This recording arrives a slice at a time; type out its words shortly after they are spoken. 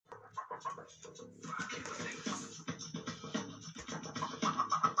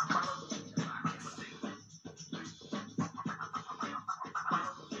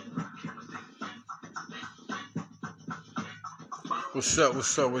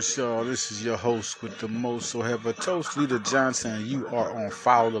What's y'all? This is your host with the most. So have a toast, Leader Johnson. You are on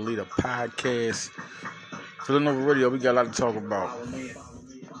Follow the Leader podcast. Villanova Radio, we got a lot to talk about.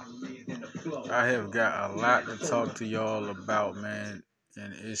 I have got a lot to talk to y'all about, man.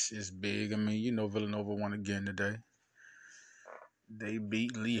 And it's big. I mean, Villanova won again today. They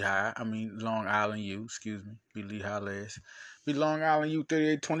beat Long Island U, excuse me. Beat Lehigh last. Beat Long Island U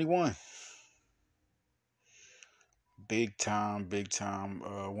 38-21. Big time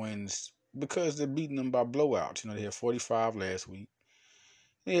wins because they're beating them by blowouts. They had 45 last week.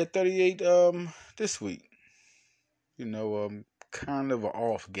 They had 38 this week. Kind of an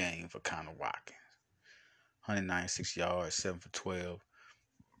off game for Connor Watkins. 196 yards, 7 for 12,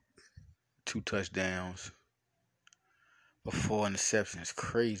 2 touchdowns, but 4 interceptions.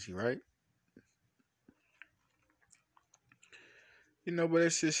 Crazy, right? But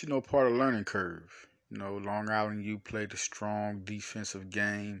it's just, part of the learning curve. Long Island U played a strong defensive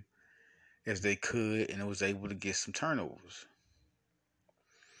game as they could, and it was able to get some turnovers.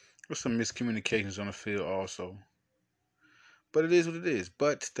 With some miscommunications on the field also. But it is what it is.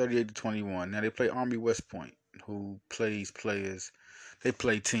 But 38-21. Now they play Army West Point, who plays players. They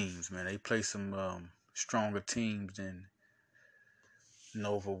play teams, man. They play some stronger teams than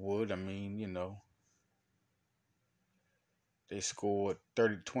Nova would. They scored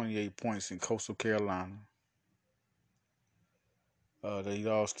 28 points in Coastal Carolina. They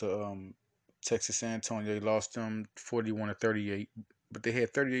lost to Texas San Antonio. They lost them 41-38. But they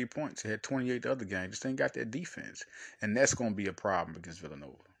had 38 points. They had 28 the other games. Just ain't got that defense. And that's going to be a problem against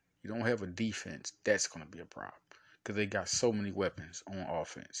Villanova. You don't have a defense, that's going to be a problem. Because they got so many weapons on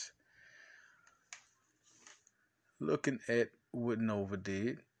offense. Looking at what Nova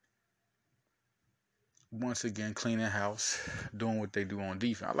did. Once again, cleaning house. Doing what they do on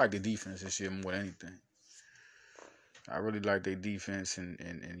defense. I like the defense this year more than anything. I really like their defense and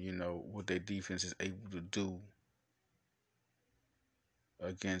what their defense is able to do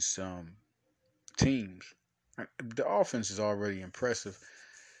against teams. The offense is already impressive.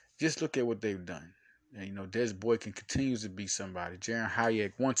 Just look at what they've done. And, Des Boykin continues to be somebody. Jaren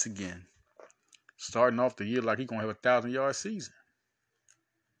Hayek, once again, starting off the year like he's going to have a 1,000-yard season.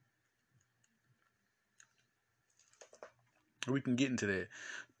 We can get into that.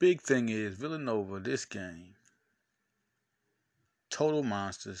 Big thing is Villanova, this game, total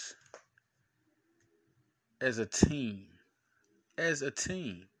monsters as a team.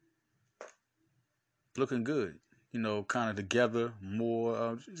 Looking good. Kind of together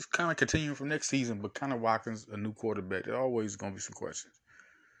more. Just kind of continuing from next season, but kind of Watkins, a new quarterback. There's always going to be some questions.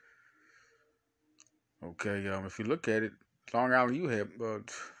 Okay, if you look at it, Long Island, you had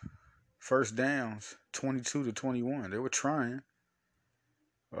first downs, 22-21. They were trying.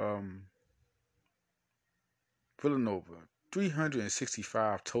 Villanova,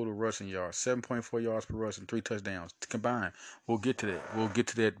 365 total rushing yards, 7.4 yards per rush, and 3 touchdowns combined. We'll get to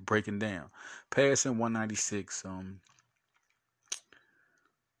that breaking down. Passing 196.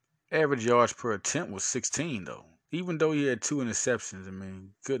 Average yards per attempt was 16 though. Even though he had 2 interceptions,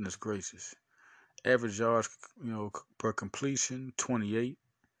 goodness gracious. Average yards, per completion, 28.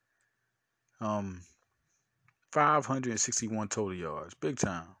 561 total yards. Big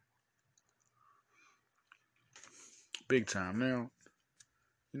time.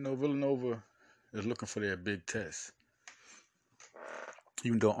 Now, Villanova is looking for their big test.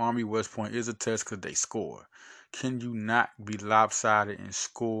 Even though Army West Point is a test because they score. Can you not be lopsided and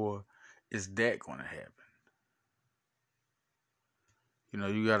score? Is that going to happen?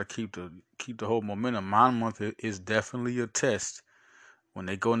 You got to keep the whole momentum. Monmouth is definitely a test. When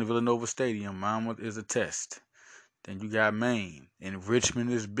they go into Villanova Stadium, Monmouth is a test. Then you got Maine, and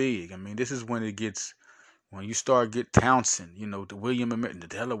Richmond is big. This is when it gets, when you start get Townsend, the William and the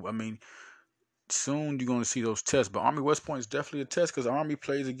Della. Soon you're going to see those tests. But Army West Point is definitely a test because Army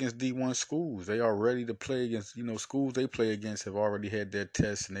plays against D1 schools. They are ready to play against, schools they play against have already had their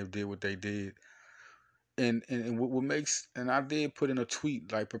tests and they've did what they did. And what makes, and I did put in a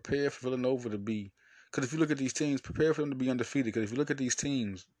tweet, like, prepare for Villanova to be, because if you look at these teams, prepare for them to be undefeated. Because if you look at these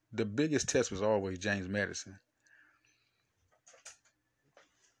teams, the biggest test was always James Madison.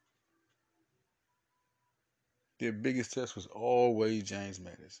 Their biggest test was always James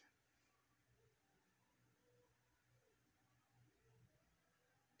Madison.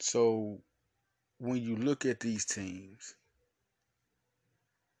 So when you look at these teams,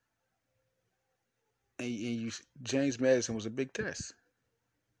 and James Madison was a big test.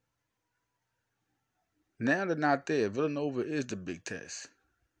 Now they're not there. Villanova is the big test.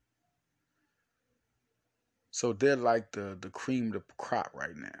 So they're like the cream of the crop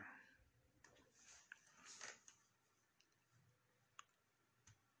right now.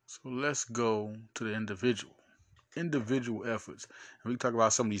 So let's go to the individual efforts, and we talk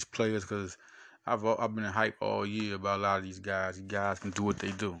about some of these players because I've been in hype all year about a lot of these guys. These guys can do what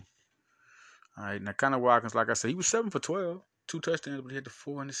they do. All right, now Connor Watkins, like I said, he was 7 for 12, 2 touchdowns, but he had the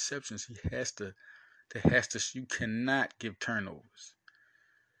 4 interceptions. You cannot give turnovers.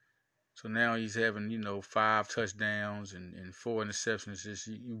 So now he's having 5 touchdowns and 4 interceptions.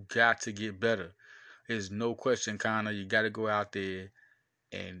 You got to get better. There's no question, Connor. You got to go out there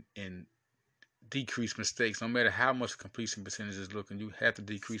and decrease mistakes. No matter how much completion percentage is looking, you have to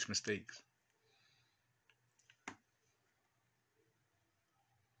decrease mistakes.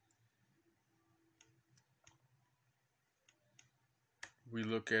 We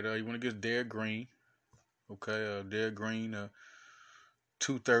look at you want to get Derek Green. Okay, Derek Green,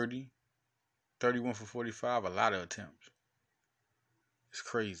 230, 31 for 45, a lot of attempts. It's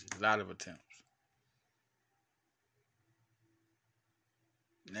crazy, a lot of attempts.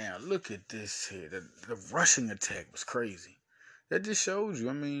 Now look at this here. The rushing attack was crazy. That just shows you.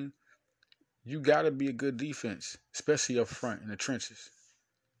 I mean, you got to be a good defense, especially up front in the trenches.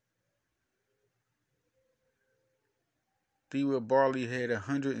 D-Will Barley had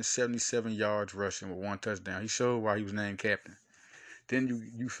 177 yards rushing with 1 touchdown. He showed why he was named captain.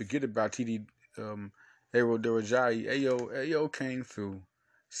 Then you forget about TD Aero Derajayi. Ayo came through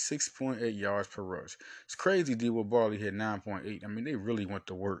 6.8 yards per rush. It's crazy D-Will Barley had 9.8. I mean, they really went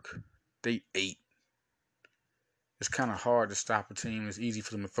to work. They ate. It's kind of hard to stop a team. It's easy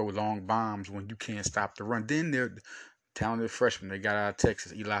for them to throw long bombs when you can't stop the run. Then they're talented freshmen they got out of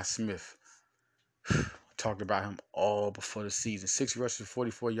Texas, Eli Smith. Talked about him all before the season. 6 rushes,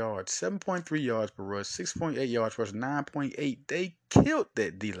 44 yards, 7.3 yards per rush, 6.8 yards per rush, 9.8. They killed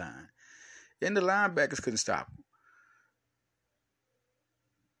that D-line. And the linebackers couldn't stop him.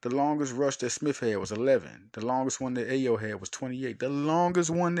 The longest rush that Smith had was 11. The longest one that Ayo had was 28. The longest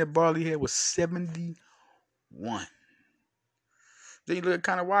one that Barley had was 71. Then you look at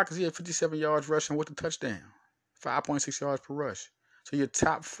Connor Watkins, he had 57 yards rushing with a touchdown. 5.6 yards per rush. So your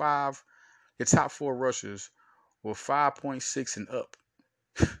top 4 rushers were 5.6 and up.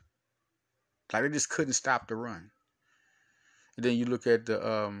 Like they just couldn't stop the run. And then you look at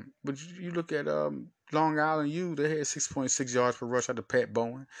Long Island U, they had 6.6 yards per rush out of Pat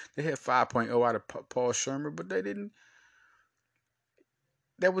Bowen. They had 5.0 out of Paul Shermer, but they didn't.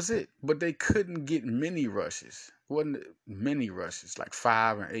 That was it. But they couldn't get many rushes. It wasn't many rushes, like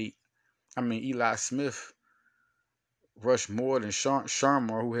 5 and 8. I mean, Eli Smith rushed more than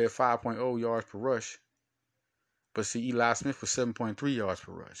Shermer, who had 5.0 yards per rush. But see, Eli Smith was 7.3 yards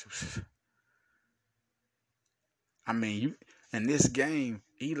per rush. I mean, in this game,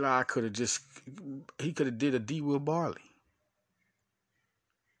 Eli could have did a D-Will Barley.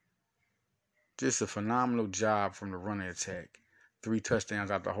 Just a phenomenal job from the running attack. 3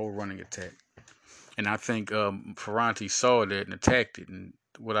 touchdowns out the whole running attack. And I think Ferranti saw that and attacked it. And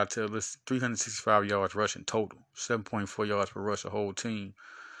what I tell this, 365 yards rushing total. 7.4 yards per rush, the whole team.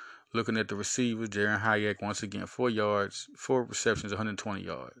 Looking at the receivers, Jaron Hayek, once again, 4 yards, 4 receptions, 120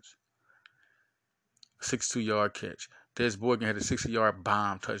 yards. 62-yard catch. Des Boykin had a 60-yard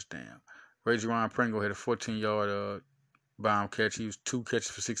bomb touchdown. Rajon Pringle had a 14-yard bomb catch. He was 2 catches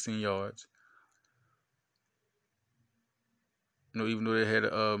for 16 yards. Even though they had,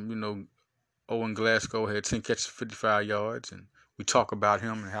 Owen Glasgow had 10 catches for 55 yards. And we talk about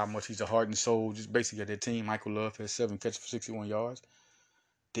him and how much he's a heart and soul. Just basically at their team, Michael Love had 7 catches for 61 yards.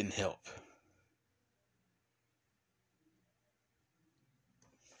 Didn't help.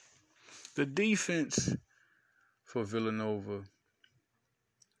 The defense for Villanova,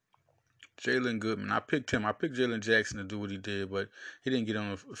 Jalen Goodman. I picked him. I picked Jalen Jackson to do what he did, but he didn't get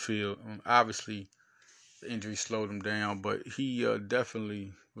on the field. Obviously, the injury slowed him down, but he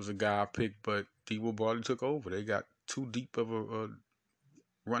definitely was a guy I picked. But D-Will Barley took over. They got too deep of a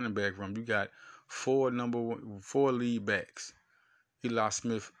running back room. You got 4 lead backs. Eli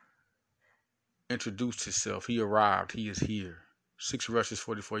Smith introduced himself. He arrived. He is here. 6 rushes,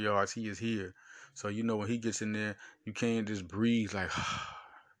 44 yards. He is here. So when he gets in there, you can't just breathe like.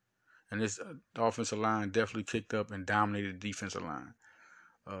 And this offensive line definitely kicked up and dominated the defensive line.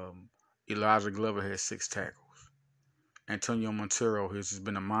 Elijah Glover had 6 tackles. Antonio Montero has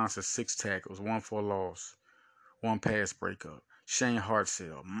been a monster. 6 tackles, 1 for a loss, 1 pass breakup. Shane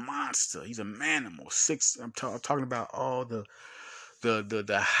Hartzell, monster. He's a manimal. 6. I'm talking about all the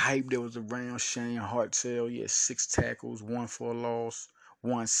hype that was around Shane Hartzell. He had 6 tackles, 1 for a loss,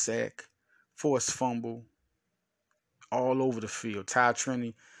 1 sack, forced fumble, all over the field. Ty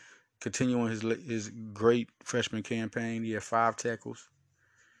Trini continuing his great freshman campaign. He had 5 tackles.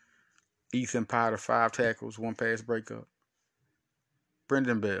 Ethan Potter, 5 tackles, 1 pass breakup.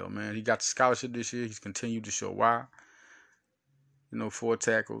 Brendan Bell, man, he got the scholarship this year. He's continued to show why. 4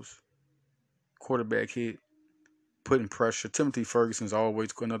 tackles, quarterback hit, putting pressure. Timothy Ferguson's always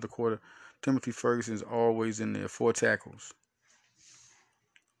another quarter. Timothy Ferguson's always in there. 4 tackles.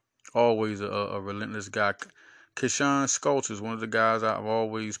 Always a relentless guy. Keshawn Skoltz is one of the guys I've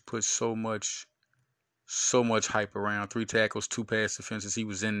always put so much hype around. 3 tackles, 2 pass defenses. He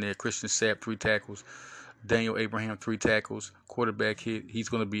was in there. Christian Sapp, 3 tackles. Daniel Abraham, 3 tackles. Quarterback hit. He's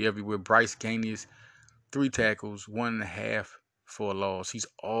going to be everywhere. Bryce Gainius, 3 tackles, 1.5 for a loss. He's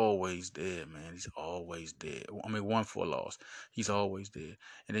always there, man. He's always there. I mean, 1 for a loss. He's always there.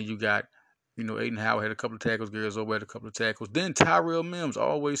 And then you got, Aiden Howard had a couple of tackles. Gary Zoba had a couple of tackles. Then Tyrell Mims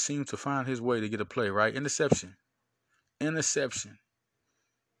always seems to find his way to get a play, right? Interception.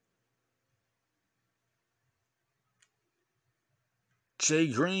 Jay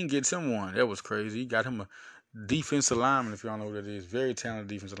Green gets him one. That was crazy. He got him a defensive lineman, if y'all know what that is. Very talented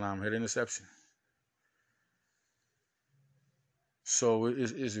defensive lineman. Had an interception. So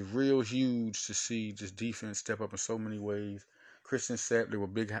it's real huge to see this defense step up in so many ways. Christian Sapp, they were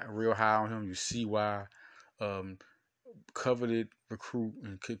real high on him. You see why. Coveted recruit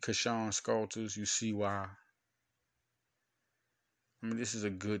and Keshawn Skolters, you see why. I mean, this is a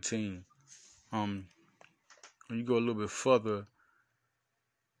good team. When you go a little bit further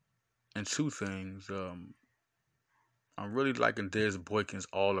into things, I'm really liking Des Boykins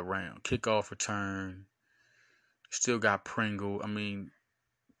all around. Kickoff return. Still got Pringle. I mean,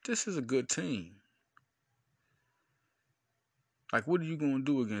 this is a good team. Like, what are you going to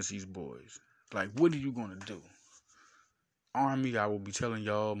do against these boys? Like, what are you going to do? Army, I will be telling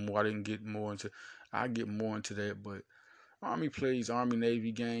y'all more. I get more into that, but Army plays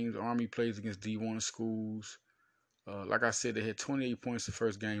Army-Navy games. Army plays against D1 schools. Like I said, they had 28 points the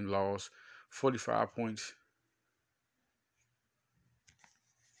first game, lost. 45 points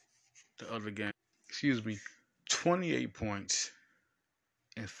the other game. 28 points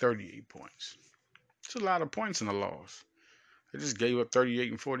and 38 points. It's a lot of points in the loss. They just gave up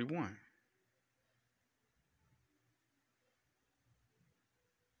 38 and 41.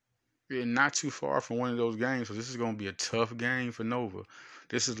 Yeah, not too far from one of those games, so this is going to be a tough game for Nova.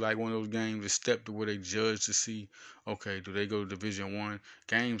 This is like one of those games that step to where they judge to see, okay, do they go to Division One?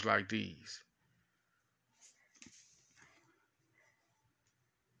 Games like these.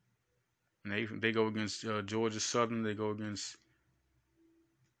 And they go against Georgia Southern. They go against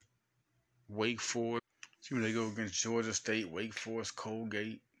Wake Forest. They go against Georgia State, Wake Forest,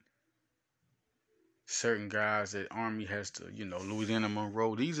 Colgate. Certain guys that Army has to, Louisiana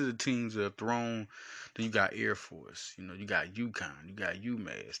Monroe. These are the teams that are thrown. Then you got Air Force. You got UConn. You got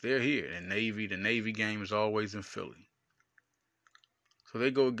UMass. They're here. And Navy. The Navy game is always in Philly. So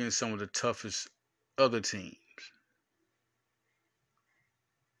they go against some of the toughest other teams.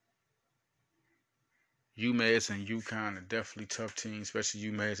 UMass and UConn are definitely tough teams, especially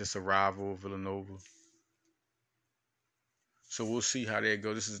UMass. It's a rival of Villanova. So we'll see how that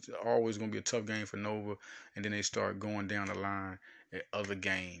goes. This is always going to be a tough game for Nova, and then they start going down the line at other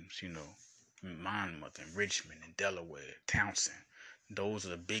games, Monmouth and Richmond and Delaware, Townsend. Those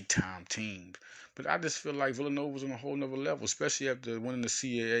are the big time teams. But I just feel like Villanova's on a whole nother level, especially after winning the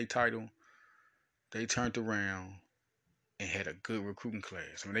CAA title. They turned around and had a good recruiting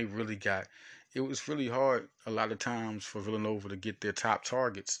class. I mean, it was really hard a lot of times for Villanova to get their top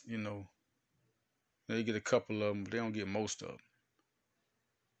targets, They get a couple of them, but they don't get most of them.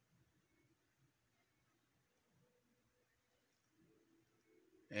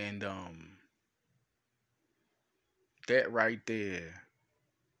 And that right there,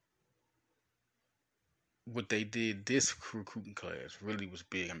 what they did this recruiting class really was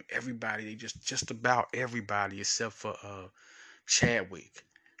big. I mean, everybody, they just about everybody except for Chadwick,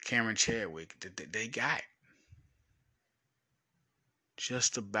 Cameron Chadwick, they got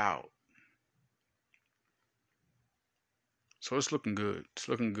just about. So it's looking good. It's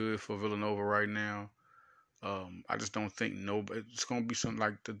looking good for Villanova right now. I just don't think nobody. It's gonna be something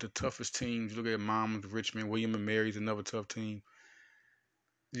like the toughest teams. Look at Monmouth, Richmond, William and Mary's another tough team.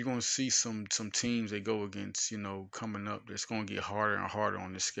 You're gonna see some teams they go against, coming up. That's gonna get harder and harder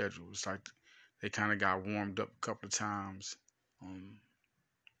on the schedule. It's like they kind of got warmed up a couple of times, and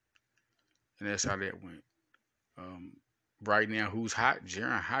that's how that went. Um, right now, who's hot?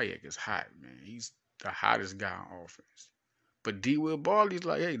 Jaron Hayek is hot, man. He's the hottest guy on offense. But D. Will Barley's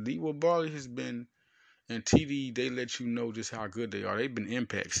like, hey, D. Will Barley has been, and TD, they let you know just how good they are. They've been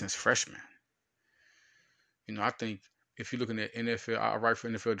impact since freshman. I think if you're looking at NFL, outright for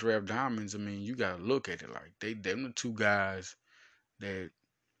NFL draft diamonds, I mean, you gotta look at it like them the two guys that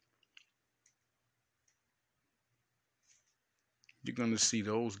you're gonna see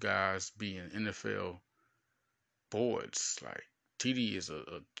those guys being NFL boards. Like TD is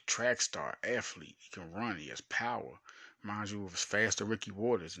a track star athlete. He can run. He has power. Reminds you of his faster Ricky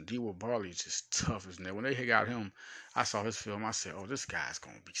Waters, and D. Barley is just tough as that. When they got him, I saw his film. I said, "Oh, this guy's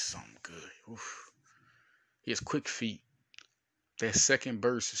gonna be something good." Oof. He has quick feet. That second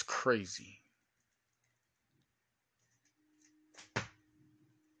burst is crazy.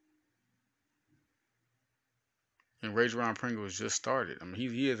 And Rajon Pringle has just started. I mean,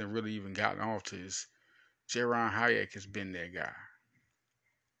 he hasn't really even gotten off to his. Jaron Hayek has been that guy.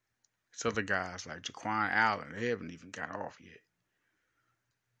 It's other guys like Jaquan Allen, they haven't even got off yet.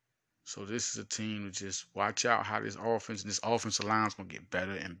 So this is a team to just watch out how this offensive line is going to get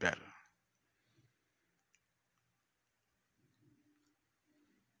better and better.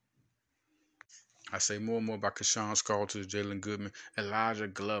 I say more and more about Kashawn Scarlett, Jalen Goodman, Elijah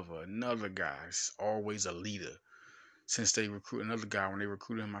Glover, another guy. He's always a leader. Since they recruit another guy, when they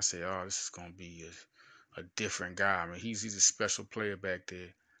recruited him, I say, oh, this is going to be a different guy. I mean, he's a special player back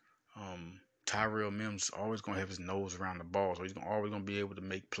there. Tyrell Mims is always going to have his nose around the ball, so he's always going to be able to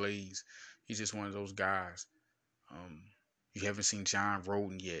make plays. He's just one of those guys. You haven't seen John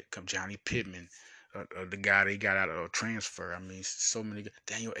Roden yet. Come Johnny Pittman, the guy they got out of a transfer. I mean, so many.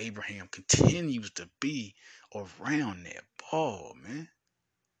 Daniel Abraham continues to be around that ball, man.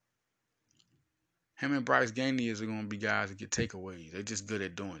 Him and Bryce Gainey are going to be guys that get takeaways. They're just good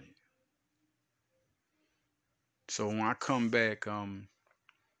at doing it. So when I come back,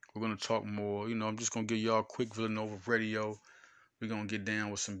 we're going to talk more. I'm just going to give y'all a quick Villanova radio. We're going to get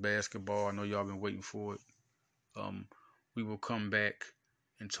down with some basketball. I know y'all been waiting for it. We will come back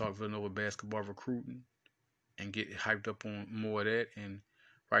and talk Villanova basketball recruiting and get hyped up on more of that. And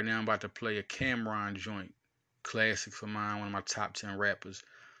right now I'm about to play a Cameron joint, classic for mine, one of my top 10 rappers.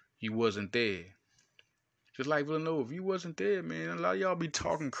 You wasn't there. Just like Villanova, you wasn't there, man. A lot of y'all be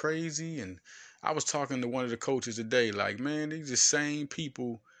talking crazy. And I was talking to one of the coaches today, like, man, these the same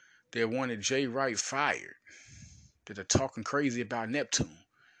people that wanted Jay Wright fired, that are talking crazy about Neptune.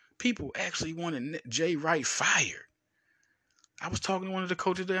 People actually wanted Jay Wright fired. I was talking to one of the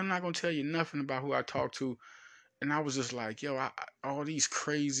coaches today. I'm not going to tell you nothing about who I talked to. And I was just like, yo, all these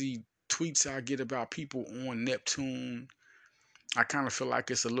crazy tweets I get about people on Neptune, I kind of feel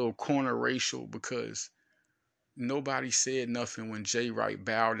like it's a little corner racial because nobody said nothing when Jay Wright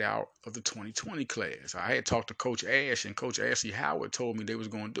bowed out of the 2020 class. I had talked to Coach Ash, and Coach Ashley Howard told me they was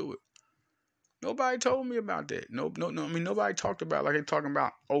going to do it. Nobody told me about that. No. I mean, nobody talked about like they talking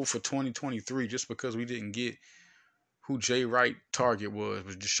about for 2023 just because we didn't get who Jay Wright target was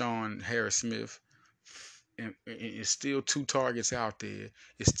Deshaun Harris Smith. And it's still two targets out there.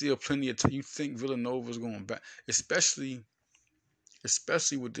 It's still plenty of time. You think Villanova's going back, especially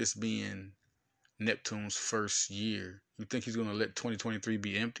with this being Neptune's first year. You think he's going to let 2023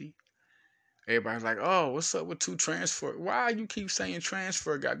 be empty? Everybody's like, oh, what's up with two transfer? Why you keep saying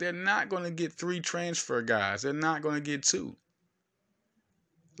transfer guys? They're not going to get 3 transfer guys. They're not going to get 2.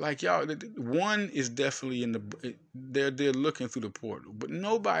 Like y'all, one is definitely in the. They're looking through the portal, but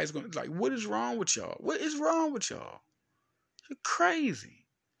nobody's gonna like. What is wrong with y'all? What is wrong with y'all? You're crazy.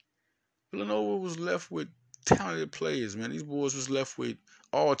 Villanova was left with talented players, man. These boys was left with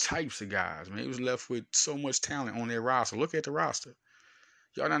all types of guys, man. He was left with so much talent on their roster. Look at the roster.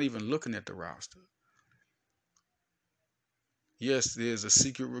 Y'all not even looking at the roster. Yes, there's a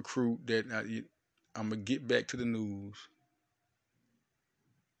secret recruit that I'm gonna get back to the news.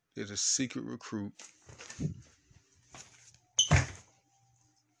 There's a secret recruit.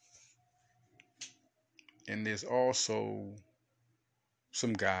 And there's also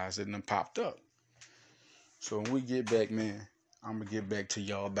some guys that done popped up. So when we get back, man, I'm gonna get back to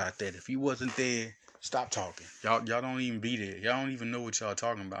y'all about that. If you wasn't there, stop talking. Y'all don't even be there. Y'all don't even know what y'all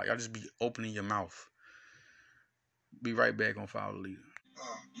talking about. Y'all just be opening your mouth. Be right back on Follow the Leader.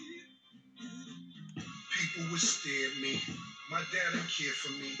 People would stare at me. My dad didn't care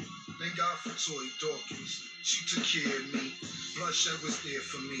for me. Thank God for Toy Dawkins. She took care of me. Bloodshed was there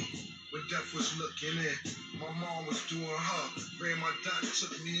for me. When death was looking in, my mom was doing her. Grandma Dot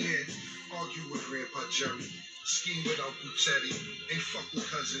took me in. Argued with Grandpa Jerry. Schemed with Uncle Teddy. Ain't fuck with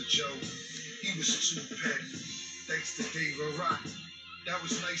Cousin Joe. He was too petty. Thanks to Dave and Rock. That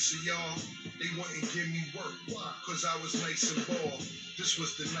was nice of y'all. They wouldn't give me work. Why? Cause I was nice and bald. This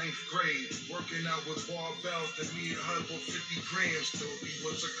was the 9th grade. Working out with barbells that me and her were 50 grams till we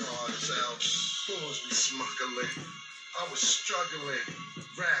was a cartel. Fools be smuggling. I was struggling,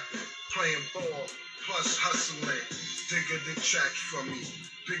 rapping, playing ball. plus hustling. Digger the track from me.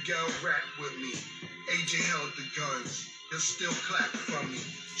 Big L rap with me. AJ held the guns. He'll still clap for me.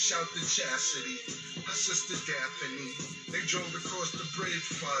 Shout to Chastity, her sister Daphne. They drove across the bridge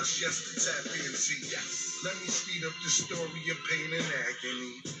for us, yes, to tap in, see. Yes. Let me speed up the story of pain and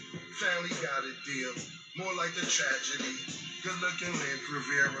agony. Family got a deal, more like a tragedy. Good looking Lance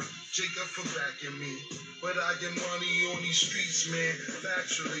Rivera, Jacob for backing me. But I get money on these streets, man.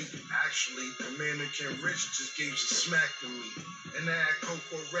 Actually, the mannequin Rich just gave some smack to me. And I had Coke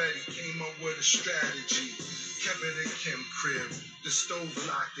already, came up with a strategy. Kept it in Kim crib, the stove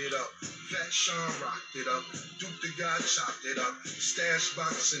locked it up. Fat Sean rocked it up. Duke the God chopped it up. Stash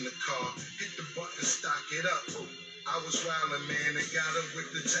box in the car, hit the button, stock it up. I was wildin', man, and got up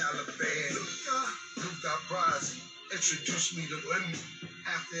with the Taliban. Luca Brasi introduced me to women.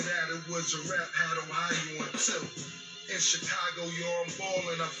 After that, it was a rap, had Ohio on tilt. In Chicago, yo, I'm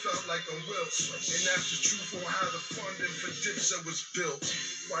ballin', I felt like I'm Wilt. And that's the truth on how the funding for Dipset was built.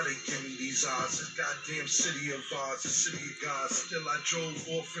 Why they give me these odds? This goddamn city of ours, the city of God. Still, I drove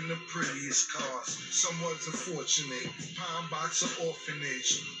off in the prettiest cars. Someone's unfortunate. Pine box of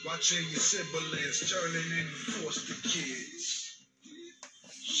orphanage. Watching your siblings turning into foster kids.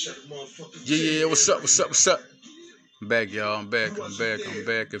 Shut the motherfucker. Yeah, what's up? I'm back, y'all. I'm back.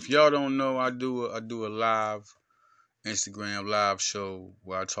 If y'all don't know, I do a live Instagram live show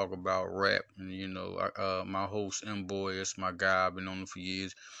where I talk about rap, and my host M-Boy, that's my guy. I've been on him for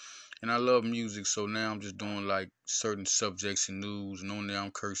years, and I love music. So now I'm just doing like certain subjects and news, and on there I'm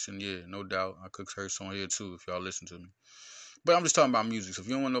cursing. Yeah, no doubt, I could curse on here too if y'all listen to me. But I'm just talking about music. So if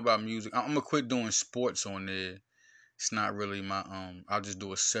you don't want to know about music, I'm gonna quit doing sports on there. It's not really my I'll just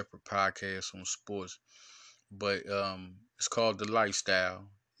do a separate podcast on sports. But it's called The Lifestyle,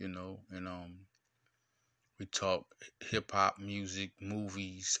 and we talk hip hop, music,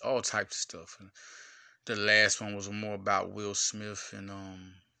 movies, all types of stuff. And the last one was more about Will Smith and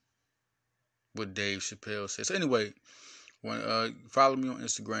what Dave Chappelle said. So anyway, when follow me on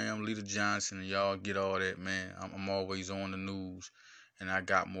Instagram, Lita Johnson, and y'all get all that, man. I'm always on the news, and I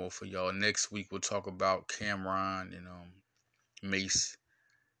got more for y'all. Next week we'll talk about Cameron and Mace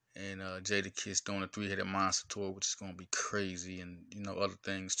and Jadakiss doing a 3-headed monster tour, which is gonna be crazy, and other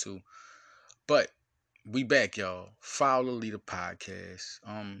things too. But we back, y'all. Follow the Leader Podcast.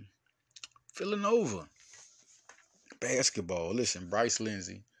 Villanova basketball. Listen, Bryce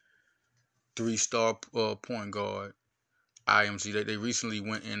Lindsey, 3-star point guard. IMG. They recently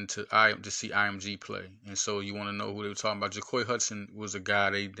went into to see IMG play, and so you want to know who they were talking about. Jacoy Hudson was a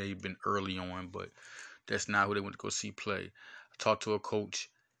guy they've been early on, but that's not who they went to go see play. I talked to a coach,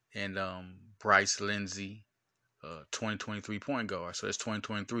 and Bryce Lindsey, 2023 point guard. So that's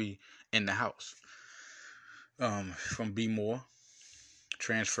 2023 in the house. From B Moore,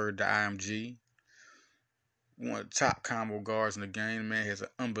 transferred to IMG. One of the top combo guards in the game. Man has an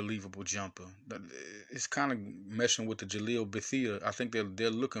unbelievable jumper. It's kind of meshing with the Jaleel Bethia. I think they're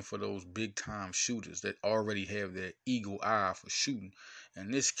looking for those big time shooters that already have that eagle eye for shooting.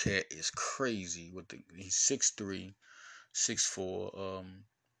 And this cat is crazy he's 6'3", 6'4".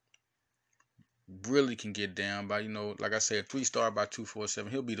 Really can get down by, like I said, 3-star by 247.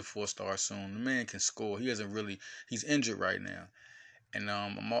 He'll be the 4-star soon. The man can score. He's injured right now. And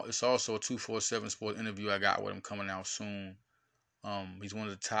it's also a 247 Sports interview I got with him coming out soon. He's one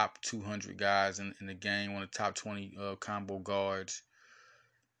of the top 200 guys in the game, one of the top 20 combo guards.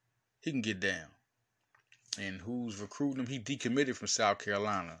 He can get down. And who's recruiting him? He decommitted from South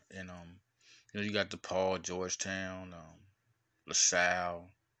Carolina. And you got DePaul, Georgetown, LaSalle.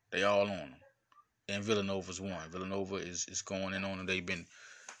 They all on him. And Villanova's one. Villanova is going in on him. They've been,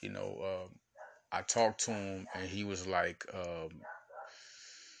 I talked to him, and he was like,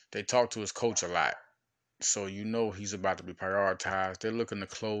 they talked to his coach a lot. So he's about to be prioritized. They're looking to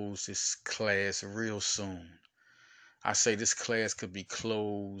close this class real soon. I say this class could be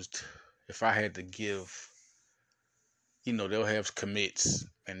closed if I had to give, they'll have commits,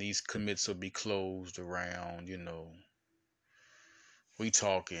 and these commits will be closed around, we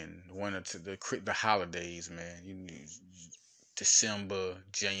talking winter to the holidays, man. December,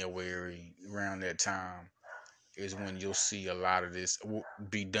 January, around that time is when you'll see a lot of this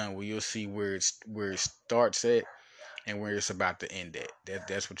be done. Where you'll see where it starts at and where it's about to end at.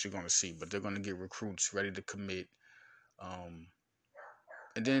 That's what you're gonna see. But they're gonna get recruits ready to commit. And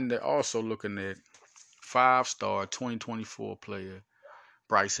then they're also looking at 5-star 2024 player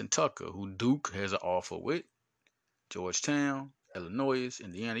Bryson Tucker, who Duke has an offer with. Georgetown, Illinois,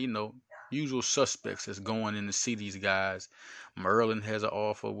 Indiana, usual suspects that's going in to see these guys. Maryland has an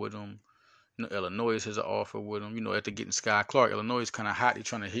offer with them. Illinois has an offer with him. After getting Sky Clark, Illinois is kind of hot. They're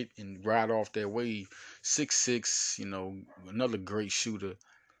trying to hit and ride off that wave. 6'6", another great shooter.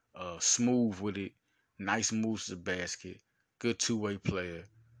 Smooth with it. Nice moves to the basket. Good two-way player.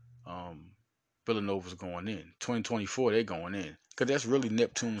 Villanova's going in. 2024, they're going in. Because that's really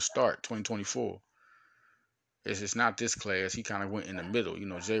Neptune's start, 2024. It's not this class. He kind of went in the middle.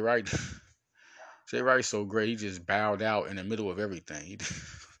 Jay Wright. Jay Wright's so great. He just bowed out in the middle of everything.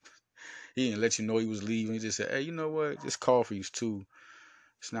 He didn't let you know he was leaving. He just said, hey, you know what? This coffee's too,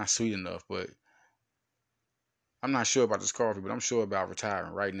 it's not sweet enough. But I'm not sure about this coffee, but I'm sure about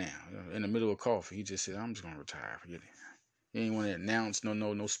retiring right now. In the middle of coffee, he just said, I'm just going to retire. Forget it. He didn't want to announce,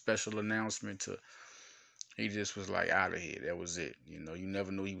 no special announcement. He just was like out of here. That was it. You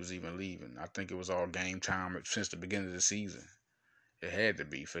never knew he was even leaving. I think it was all game time since the beginning of the season. It had to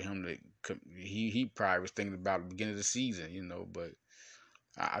be for him to. He probably was thinking about the beginning of the season, but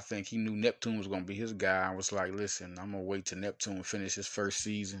I think he knew Neptune was going to be his guy. I was like, listen, I'm going to wait till Neptune finish his first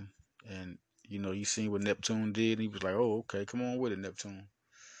season. And, you seen what Neptune did. And he was like, oh, okay, come on with it, Neptune.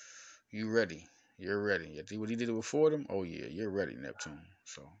 You ready. You're ready. What he did it before them? Oh, yeah, you're ready, Neptune.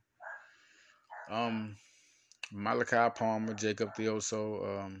 So, Malachi Palmer, Jacob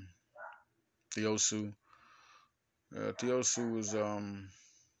Thiosu. Thiosu was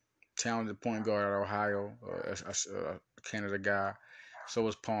talented point guard at Ohio, a Canada guy. So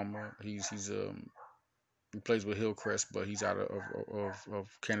is Palmer. He plays with Hillcrest, but he's out of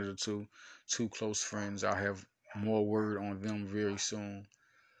Canada too. Two close friends. I'll have more word on them very soon.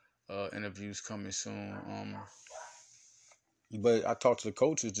 Interviews coming soon. But I talked to the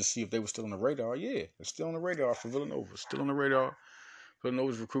coaches to see if they were still on the radar. Yeah, they're still on the radar for Villanova. Still on the radar.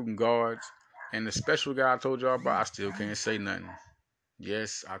 Villanova's recruiting guards. And the special guy I told y'all about, I still can't say nothing.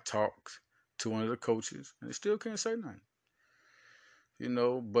 Yes, I talked to one of the coaches, and they still can't say nothing.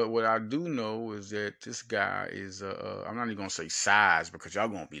 But what I do know is that this guy is, I'm not even going to say size because y'all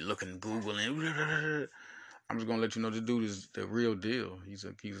going to be looking, Googling. I'm just going to let you know this dude is the real deal. He's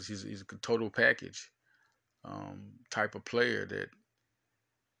a total package type of player that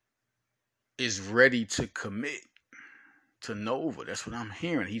is ready to commit to Nova. That's what I'm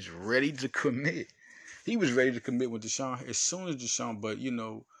hearing. He's ready to commit. He was ready to commit with Deshaun as soon as Deshaun, but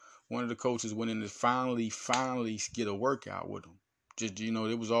one of the coaches went in to finally get a workout with him. Just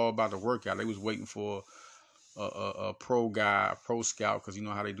it was all about the workout. They was waiting for a pro guy, a pro scout, because you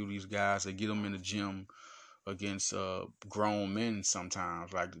know how they do these guys. They get them in the gym against grown men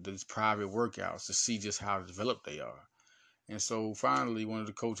sometimes, like these private workouts, to see just how developed they are. And so finally, one of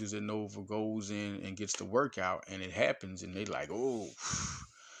the coaches at Nova goes in and gets the workout, and it happens, and they like, oh.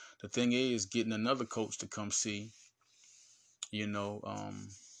 The thing is, getting another coach to come see. I'm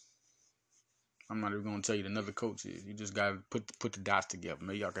not even gonna tell you another coach is. You just gotta put the dots together.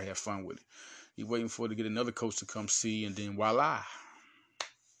 Maybe y'all can have fun with it. You're waiting for to get another coach to come see, and then voila.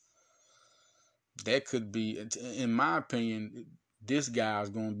 That could be, in my opinion, this guy is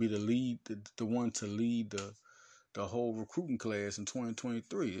gonna be the one to lead the whole recruiting class in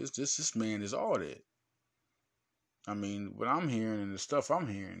 2023. It's just this man is all that. I mean, what I'm hearing and the stuff I'm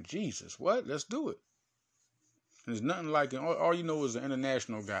hearing, Jesus, what? Let's do it. There's nothing like it. All you know is the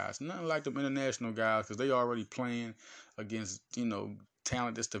international guys. Nothing like them international guys because they already playing against,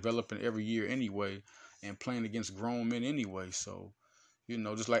 talent that's developing every year anyway and playing against grown men anyway. So,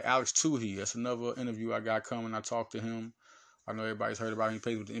 just like Alex Tuhey. That's another interview I got coming. I talked to him. I know everybody's heard about him. He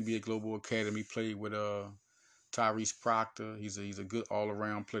plays with the NBA Global Academy. Played with Tyrese Proctor. He's a good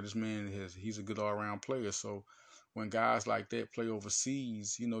all-around player. This man he's a good all-around player. So, when guys like that play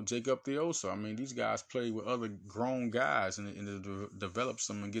overseas, Jacob Thiosu. I mean, these guys play with other grown guys and it develops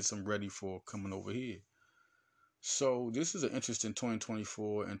them and gets them ready for coming over here. So this is an interesting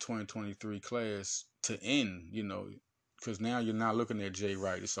 2024 and 2023 class to end, because now you're not looking at Jay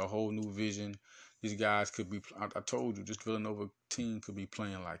Wright. It's a whole new vision. These guys could be, I told you, this Villanova team could be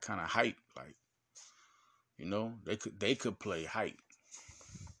playing like kind of hype. Like, they could play hype.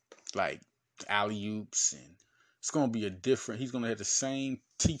 Like alley-oops and it's going to be he's going to have the same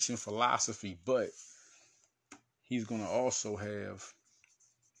teaching philosophy, but he's going to also have,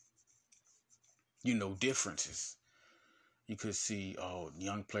 differences. You could see,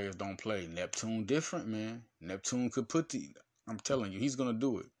 young players don't play. Neptune different, man. Neptune could I'm telling you, he's going to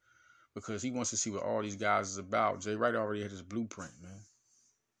do it because he wants to see what all these guys is about. Jay Wright already had his blueprint, man.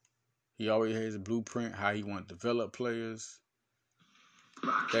 He already has a blueprint, how he want to develop players.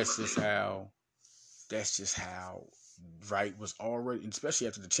 That's just how Wright was already, especially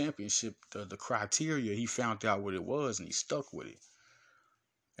after the championship, the criteria, he found out what it was and he stuck with it.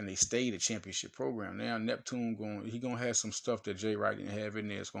 and they stayed a championship program. Now Neptune gonna have some stuff that Jay Wright didn't have in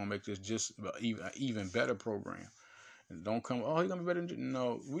there. It's gonna make this just even better program. And don't come, oh, he's gonna be better than,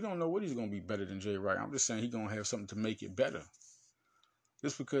 no, we don't know what he's gonna be better than Jay Wright. I'm just saying he's gonna have something to make it better.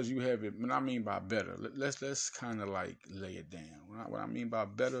 Just because you have it, what I mean by better, let's kind of like lay it down. What I mean by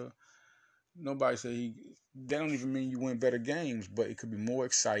better, nobody say that don't even mean you win better games, but it could be more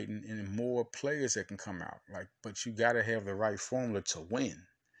exciting and more players that can come out. Like, but you got to have the right formula to win.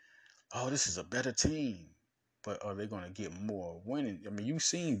 Oh, this is a better team, but are they going to get more winning? I mean, you've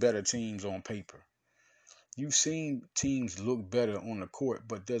seen better teams on paper. You've seen teams look better on the court,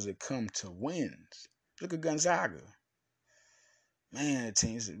 but does it come to wins? Look at Gonzaga. Man, the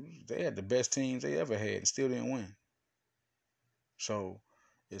teams, they had the best teams they ever had and still didn't win. So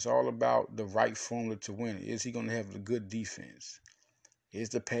it's all about the right formula to win. Is he going to have the good defense? Is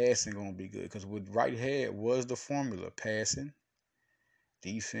the passing going to be good? Because what Wright had was the formula: passing,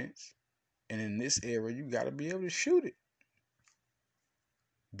 defense, and in this era, you got to be able to shoot it.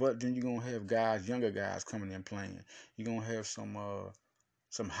 But then you're going to have guys, younger guys coming in playing. You're going to have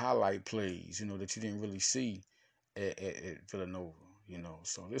some highlight plays, that you didn't really see at Villanova,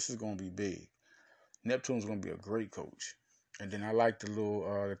 So this is going to be big. Neptune's going to be a great coach. And then I like the little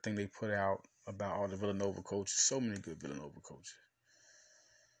the thing they put out about all the Villanova coaches. So many good Villanova coaches.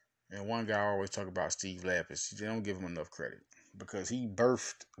 And one guy always talk about Steve Lapis. They don't give him enough credit because he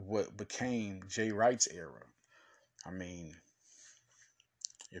birthed what became Jay Wright's era. I mean,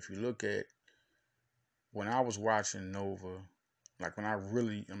 if you look at when I was watching Nova, like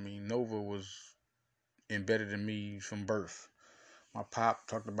Nova was embedded in me from birth. My pop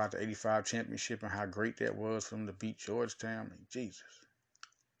talked about the 85 championship and how great that was for them to beat Georgetown. I mean, Jesus.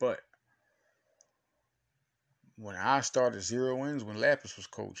 But when I started Zero Wins, when Lapis was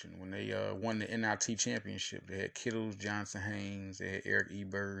coaching, when they won the NIT championship, they had Kittles, Johnson Haynes, they had Eric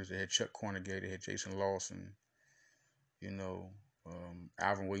Ebers, they had Chuck Cornegay, they had Jason Lawson,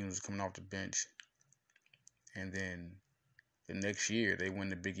 Alvin Williams was coming off the bench. And then the next year, they win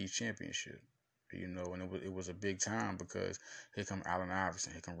the Big East championship. And it was a big time because here come Allen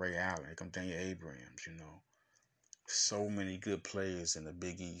Iverson, here come Ray Allen, here come Daniel Abrams, So many good players in the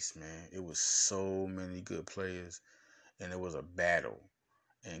Big East, man. It was so many good players, and it was a battle.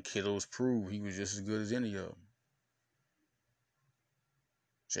 And Kittles proved he was just as good as any of them.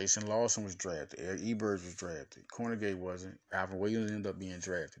 Jason Lawson was drafted. Eric Ebers was drafted. Cornegay wasn't. Alvin Williams ended up being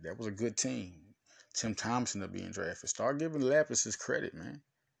drafted. That was a good team. Tim Thompson ended up being drafted. Start giving Lapis his credit, man.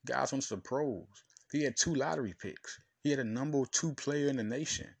 Guys went to the pros. He had 2 lottery picks. He had a number 2 player in the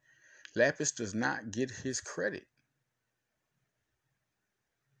nation. Lapis does not get his credit.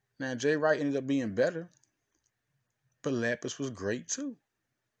 Now, Jay Wright ended up being better, but Lapis was great too.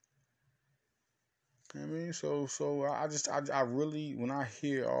 I mean, so I really, when I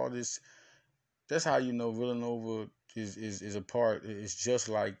hear all this, that's how you know Villanova is a part. It's just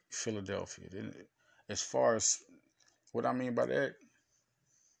like Philadelphia. As far as what I mean by that,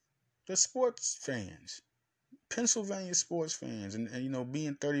 the sports fans, Pennsylvania sports fans, and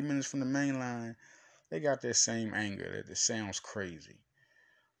being 30 minutes from the main line, they got that same anger that sounds crazy.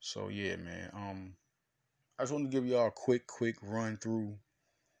 So yeah, man. I just want to give y'all a quick run through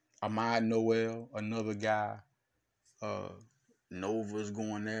Ahmad Noel, another guy. Nova's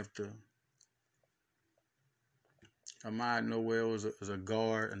going after. Ahmad Noel is a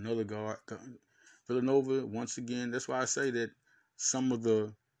guard, another guard. Villanova, once again, that's why I say that some of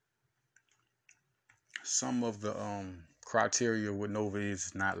the criteria with Nova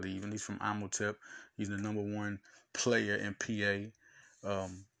is not leaving. He's from Amotep. He's the number 1 player in PA.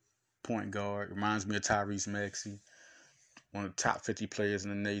 Point guard. Reminds me of Tyrese Maxey. One of the top 50 players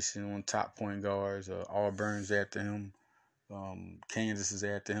in the nation. One of the top point guards. Auburn's after him. Kansas is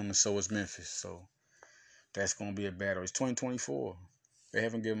after him, and so is Memphis. So that's going to be a battle. It's 2024. They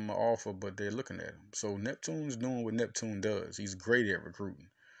haven't given him an offer, but they're looking at him. So Neptune's doing what Neptune does. He's great at recruiting.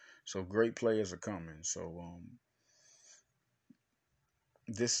 So great players are coming. So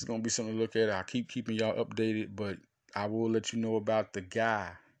this is going to be something to look at. I'll keep keeping y'all updated, but I will let you know about the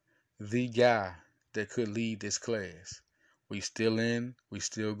guy that could lead this class. We still in. We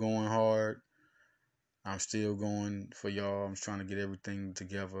still going hard. I'm still going for y'all. I'm trying to get everything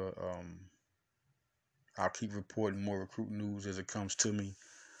together. I'll keep reporting more recruit news as it comes to me.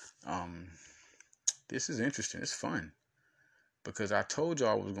 This is interesting. It's fun because I told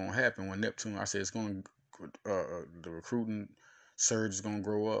y'all what was going to happen when Neptune. I said it's going to the recruiting surge is going to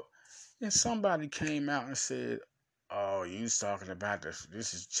grow up, and somebody came out and said, "Oh, you talking about this?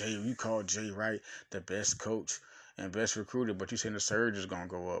 This is Jay. You call Jay Wright the best coach and best recruiter, but you saying the surge is going to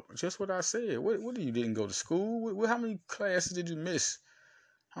go up." Just what I said. What you didn't go to school? How many classes did you miss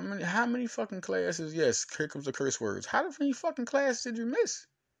How many fucking classes? Yes, here comes the curse words. How many fucking classes did you miss?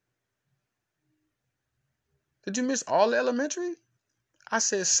 Did you miss all the elementary? I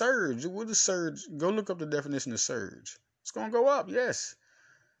said surge. What is surge? Go look up the definition of surge. It's gonna go up, yes.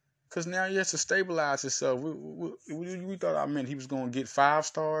 Because now he has to stabilize himself. We thought I meant he was going to get 5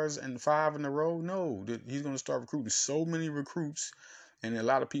 stars and 5 in a row. No, he's going to start recruiting so many recruits and a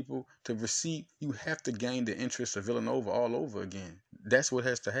lot of people to receive. You have to gain the interest of Villanova all over again. That's what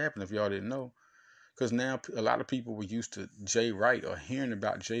has to happen if y'all didn't know. Because now a lot of people were used to Jay Wright or hearing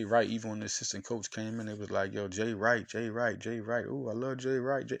about Jay Wright. Even when the assistant coach came in, it was like, yo, Jay Wright, Jay Wright, Jay Wright. Ooh, I love Jay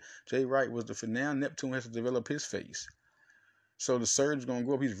Wright. Jay Wright was the, for now Neptune has to develop his face. So the surge is gonna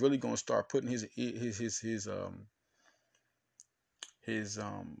go up. He's really gonna start putting his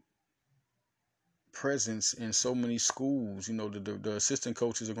presence in so many schools. You know, the assistant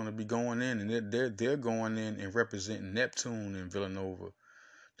coaches are gonna be going in, and they're going in and representing Neptune and Villanova.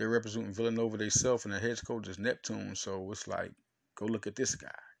 They're representing Villanova themselves, and the head coach is Neptune. So it's like, go look at this guy.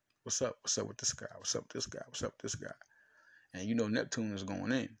 What's up? What's up with this guy? What's up with this guy? What's up with this guy? And you know Neptune is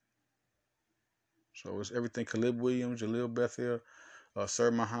going in. So it's everything. Caleb Williams, Jalil Bethel,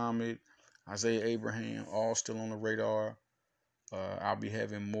 Sir Muhammad, Isaiah Abraham, all still on the radar. I'll be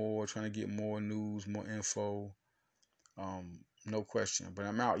having more, trying to get more news, more info. No question. But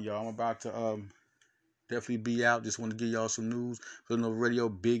I'm out, y'all. I'm about to definitely be out. Just want to give y'all some news. Villanova Radio,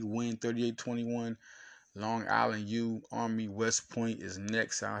 big win, 38-21. Long Island U, Army West Point is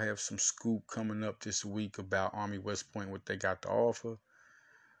next. I'll have some scoop coming up this week about Army West Point, what they got to offer.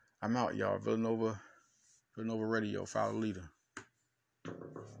 I'm out, y'all. Villanova Radio, follow the leader.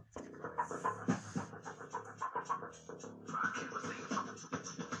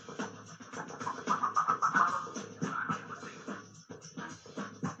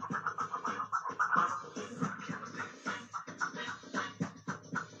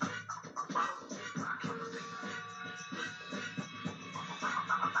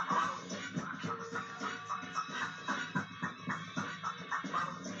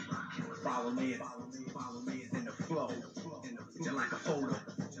 Follow me in the flow, just like a photo.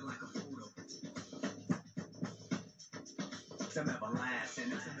 Some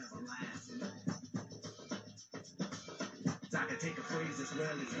everlasting. So I can take a phrase that's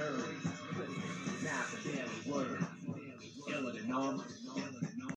rarely heard. Now it's a daily word. Iller than normal.